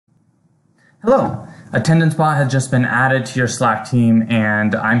Hello, AttendanceBot has just been added to your Slack team,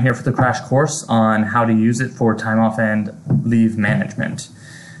 and I'm here for the crash course on how to use it for time off and leave management.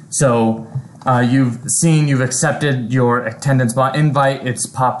 So you've accepted your AttendanceBot invite. It's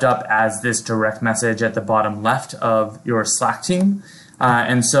popped up as this direct message at the bottom left of your Slack team.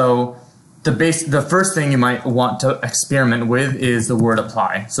 And so the first thing you might want to experiment with is the word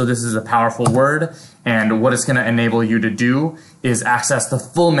apply. So this is a powerful word, and what it's going to enable you to do is access the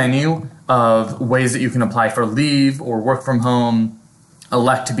full menu of ways that you can apply for leave or work from home,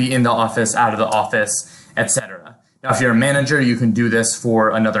 elect to be in the office, out of the office, etc. Now, if you're a manager, you can do this for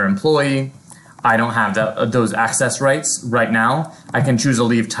another employee. I don't have those access rights right now. I can choose a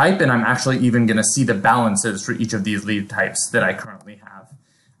leave type, and I'm actually even going to see the balances for each of these leave types that I currently have.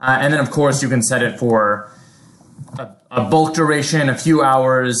 And then, of course, you can set it for a bulk duration, a few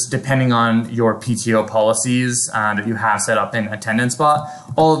hours, depending on your PTO policies that you have set up in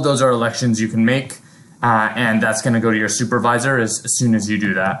AttendanceBot. All of those are elections you can make, and that's going to go to your supervisor as soon as you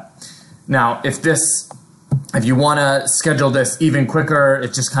do that. Now, if you want to schedule this even quicker,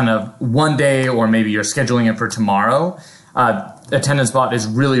 it's just kind of one day, or maybe you're scheduling it for tomorrow. AttendanceBot is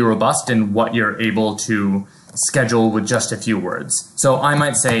really robust in what you're able to schedule with just a few words. So I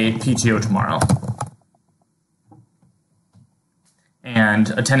might say PTO tomorrow. And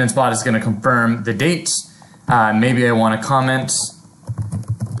AttendanceBot is going to confirm the date. Maybe I want to comment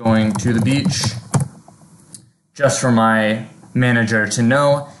going to the beach just for my manager to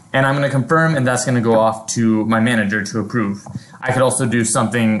know. And I'm going to confirm, and that's going to go off to my manager to approve. I could also do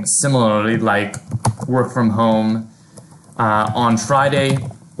something similarly, like work from home on Friday,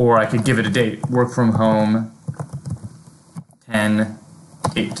 or I could give it a date, work from home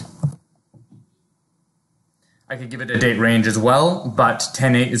 10/8. I could give it a date range as well, but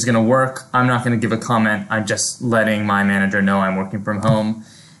 10/8 is going to work. I'm not going to give a comment. I'm just letting my manager know I'm working from home,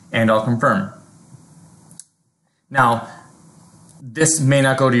 and I'll confirm. Now, this may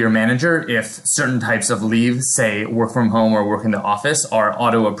not go to your manager if certain types of leave, say work from home or work in the office, are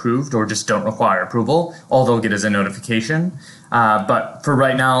auto-approved or just don't require approval. All they'll get is a notification. But for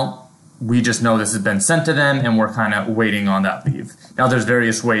right now, we just know this has been sent to them, and we're kind of waiting on that leave. Now, there's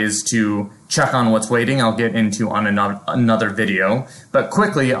various ways to check on what's waiting I'll get into on another video. But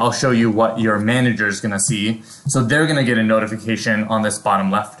quickly, I'll show you what your manager is going to see. So they're going to get a notification on this bottom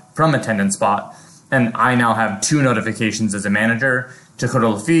left from AttendanceBot. And I now have two notifications as a manager. Dakota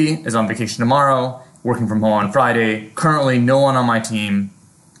Lafee is on vacation tomorrow, working from home on Friday. Currently, no one on my team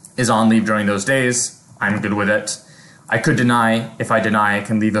is on leave during those days. I'm good with it. I could deny. If I deny, I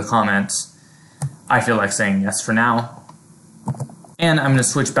can leave a comment. I feel like saying yes for now. And I'm going to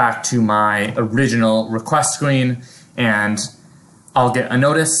switch back to my original request screen, and I'll get a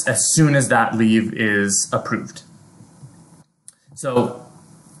notice as soon as that leave is approved. So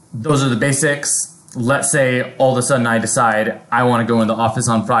those are the basics. Let's say all of a sudden I decide I want to go in the office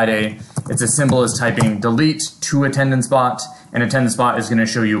on Friday. It's as simple as typing delete to AttendanceBot, and AttendanceBot is going to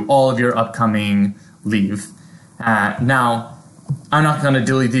show you all of your upcoming leave. Now, I'm not going to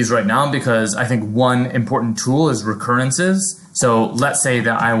delete these right now because I think one important tool is recurrences. So let's say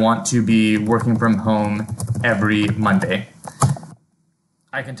that I want to be working from home every Monday.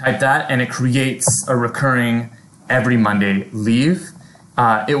 I can type that, and it creates a recurring every Monday leave.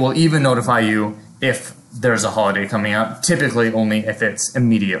 It will even notify you if there's a holiday coming up, typically only if it's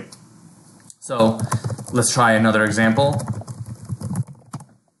immediate. So let's try another example.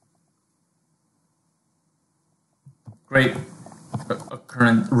 Great,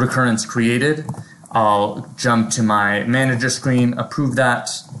 recurrence created. I'll jump to my manager screen, approve that.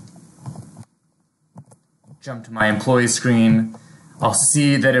 Jump to my employee screen. I'll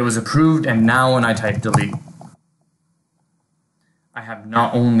see that it was approved, and now when I type delete, I have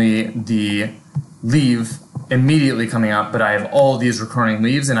not only the leave immediately coming up, but I have all these recurring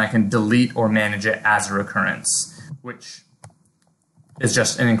leaves, and I can delete or manage it as a recurrence, which is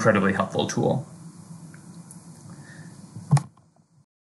just an incredibly helpful tool.